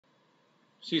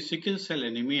See, sickle cell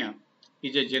anemia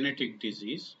is a genetic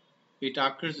disease. It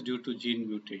occurs due to gene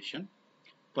mutation.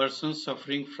 Persons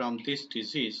suffering from this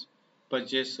disease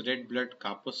possess red blood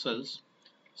corpuscles,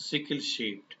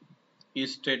 sickle-shaped,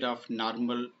 instead of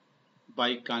normal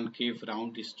biconcave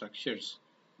round structures.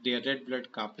 Their red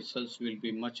blood corpuscles will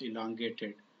be much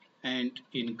elongated, and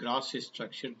in gross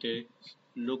structure they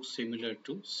look similar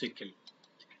to sickle.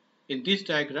 In this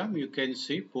diagram, you can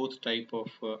see both type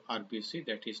of RBC,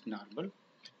 that is normal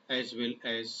as well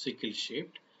as sickle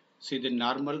shaped. See, the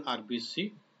normal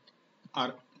RBC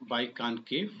are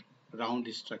biconcave round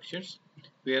structures,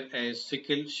 whereas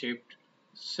sickle shaped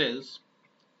cells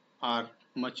are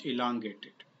much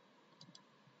elongated.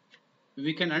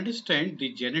 We can understand the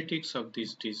genetics of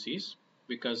this disease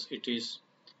because it is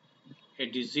a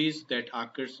disease that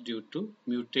occurs due to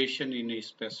mutation in a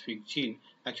specific gene.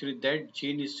 Actually, that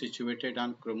gene is situated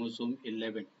on chromosome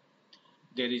 11.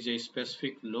 There is a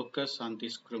specific locus on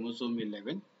this chromosome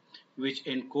 11 which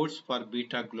encodes for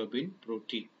beta globin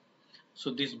protein.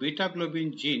 So this beta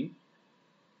globin gene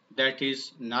that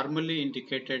is normally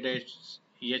indicated as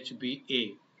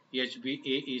HbA.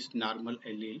 HbA is normal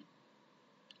allele,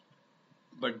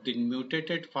 but the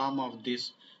mutated form of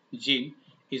this gene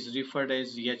is referred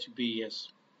as HbS.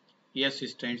 S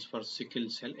stands for sickle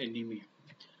cell anemia.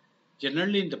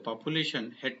 Generally in the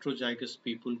population, heterozygous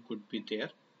people could be there.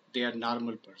 They are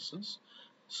normal persons.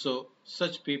 So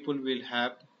such people will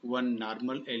have one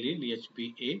normal allele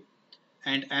HbA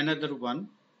and another one,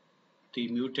 the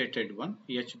mutated one,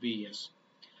 HbS.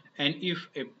 And if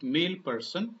a male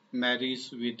person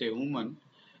marries with a woman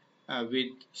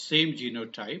with same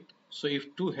genotype, so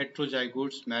if two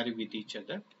heterozygotes marry with each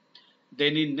other,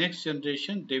 then in next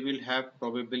generation they will have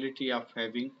probability of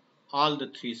having all the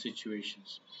three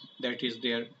situations. That is,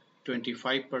 their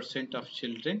 25% of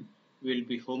children will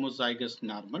be homozygous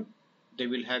normal. They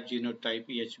will have genotype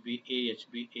HbA,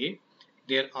 HbA.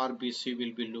 Their RBC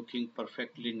will be looking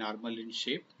perfectly normal in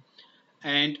shape,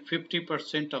 and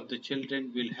 50% of the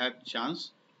children will have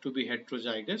chance to be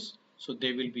heterozygous, so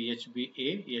they will be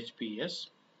HbA, HbS,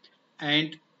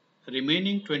 and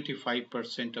remaining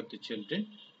 25% of the children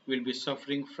will be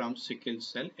suffering from sickle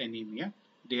cell anemia.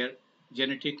 Their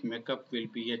genetic makeup will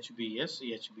be HbS,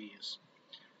 HbS.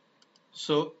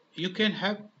 So you can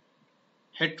have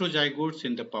heterozygotes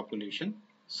in the population.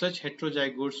 Such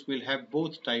heterozygotes will have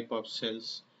both type of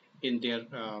cells in their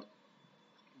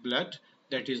blood,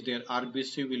 that is their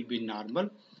RBC will be normal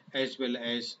as well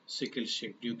as sickle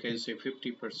shaped. You can say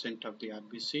 50% of the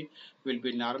RBC will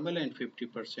be normal and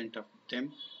 50% of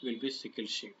them will be sickle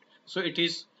shaped. So it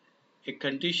is a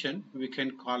condition we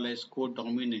can call as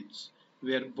codominance,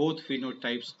 where both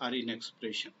phenotypes are in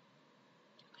expression.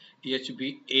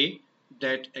 HbA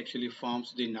that actually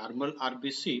forms the normal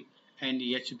RBC and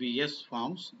HbS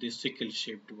forms the sickle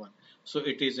shaped one. So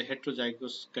it is a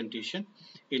heterozygous condition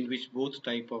in which both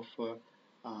type of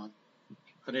uh,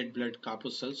 red blood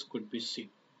corpuscles could be seen.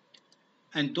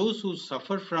 And those who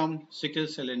suffer from sickle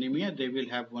cell anemia, they will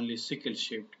have only sickle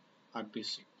shaped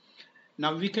RBC.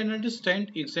 Now we can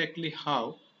understand exactly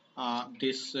how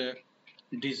this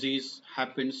disease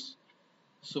happens.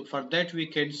 So for that we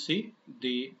can see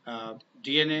the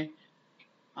DNA.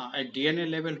 At DNA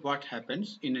level, what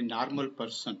happens in a normal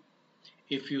person?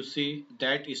 If you see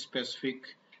that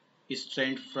specific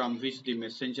strand from which the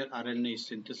messenger RNA is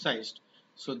synthesized,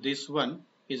 so this one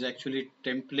is actually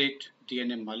template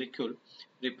DNA molecule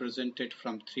represented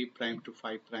from 3' to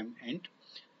 5' end.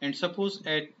 And suppose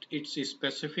at its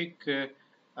specific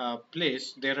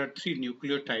place there are three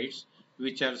nucleotides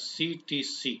which are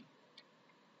CTC.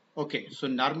 Okay, so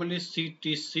normally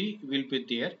CTC will be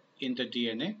there in the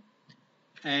DNA,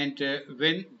 and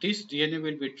when this DNA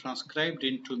will be transcribed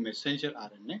into messenger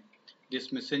RNA,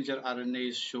 this messenger RNA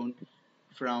is shown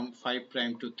from 5'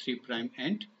 to 3'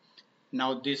 end.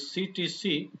 Now this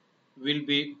CTC will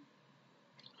be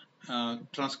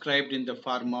transcribed in the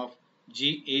form of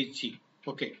GAG.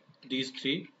 Okay, these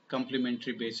three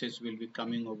complementary bases will be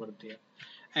coming over there.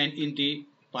 And in the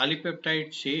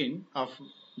polypeptide chain of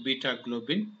beta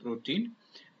globin protein,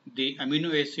 the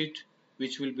amino acid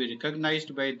which will be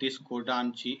recognized by this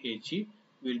codon GAG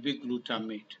will be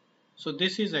glutamate. So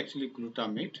this is actually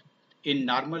glutamate. In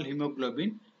normal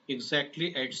hemoglobin,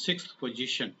 exactly at 6th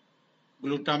position,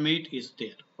 glutamate is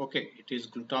there. Okay, it is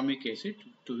glutamic acid,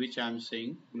 to which I am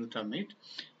saying glutamate.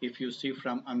 If you see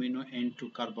from amino end to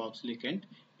carboxylic end,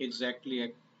 exactly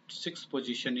at 6th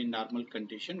position in normal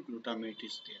condition, glutamate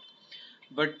is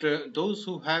there. But those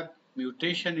who have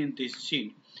mutation in this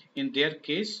gene, in their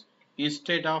case,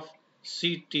 instead of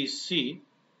CTC,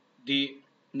 the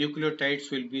nucleotides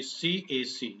will be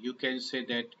CAC. You can say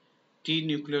that T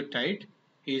nucleotide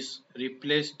is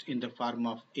replaced in the form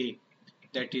of A.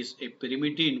 That is, a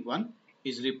pyrimidine one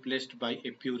is replaced by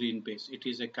a purine base. It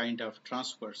is a kind of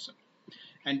transversal.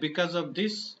 And because of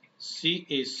this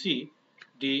CAC,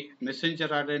 the messenger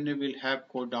RNA will have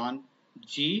codon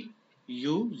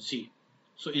GUG.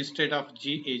 So instead of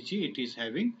GAG, it is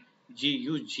having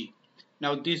GUG.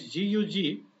 Now this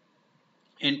GUG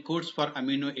encodes for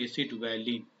amino acid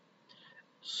valine.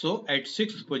 So at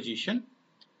sixth position,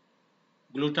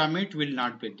 glutamate will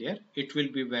not be there. It will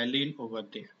be valine over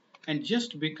there. And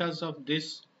just because of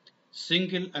this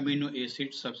single amino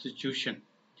acid substitution,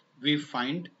 we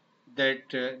find that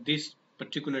this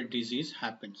particular disease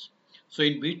happens. So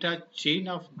in beta chain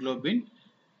of globin,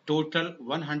 total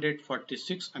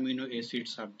 146 amino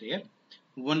acids are there.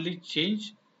 Only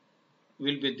change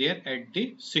will be there at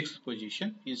the sixth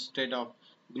position. Instead of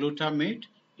glutamate,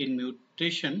 in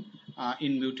mutation,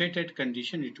 in mutated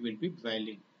condition, it will be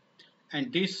valine.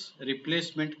 And this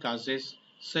replacement causes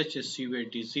such a severe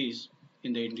disease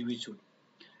in the individual.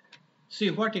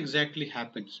 See what exactly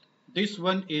happens. This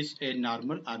one is a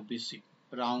normal RBC,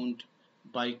 round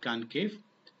biconcave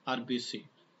RBC.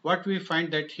 What we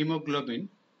find that hemoglobin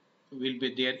will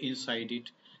be there inside it.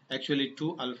 Actually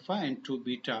 2 alpha and 2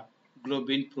 beta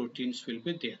globin proteins will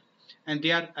be there. And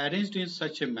they are arranged in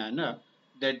such a manner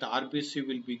that the RBC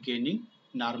will be gaining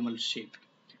normal shape.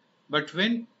 But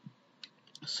when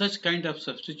such kind of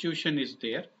substitution is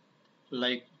there,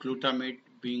 like glutamate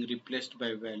being replaced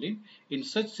by valine, in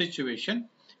such situation,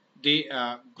 the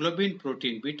globin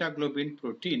protein, beta globin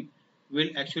protein, will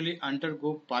actually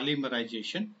undergo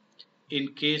polymerization in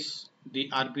case the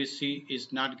RBC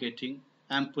is not getting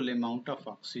ample amount of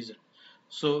oxygen.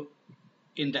 So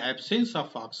in the absence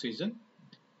of oxygen,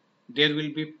 there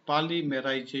will be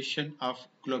polymerization of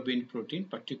globin protein,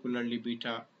 particularly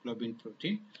beta globin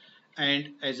protein,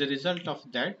 and as a result of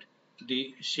that,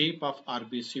 the shape of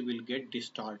RBC will get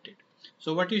distorted.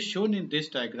 So what is shown in this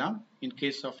diagram, in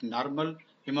case of normal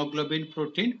hemoglobin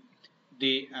protein,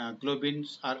 the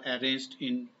globins are arranged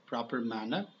in proper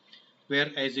manner,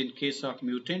 whereas in case of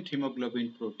mutant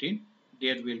hemoglobin protein,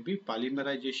 there will be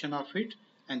polymerization of it,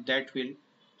 and that will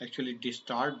actually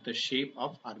distort the shape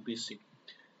of RBC.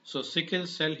 So sickle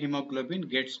cell hemoglobin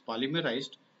gets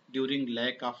polymerized during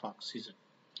lack of oxygen.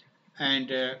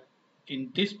 And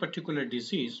in this particular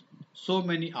disease, so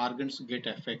many organs get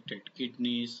affected: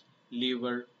 kidneys,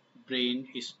 liver, brain,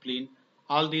 spleen.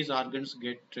 All these organs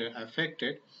get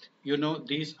affected. You know,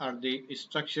 these are the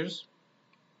structures,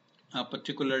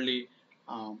 particularly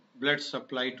blood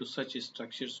supply to such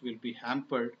structures will be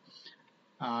hampered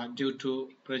due to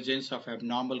presence of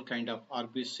abnormal kind of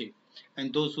RBC.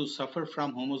 And those who suffer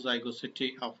from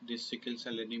homozygosity of this sickle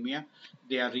cell anemia,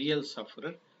 they are real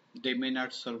sufferer. They may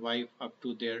not survive up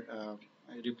to their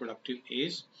reproductive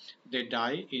age. They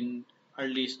die in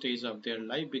early stage of their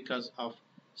life because of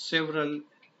several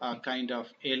kind of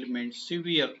ailments,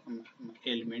 severe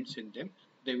ailments in them.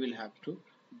 They will have to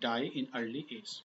die in early age.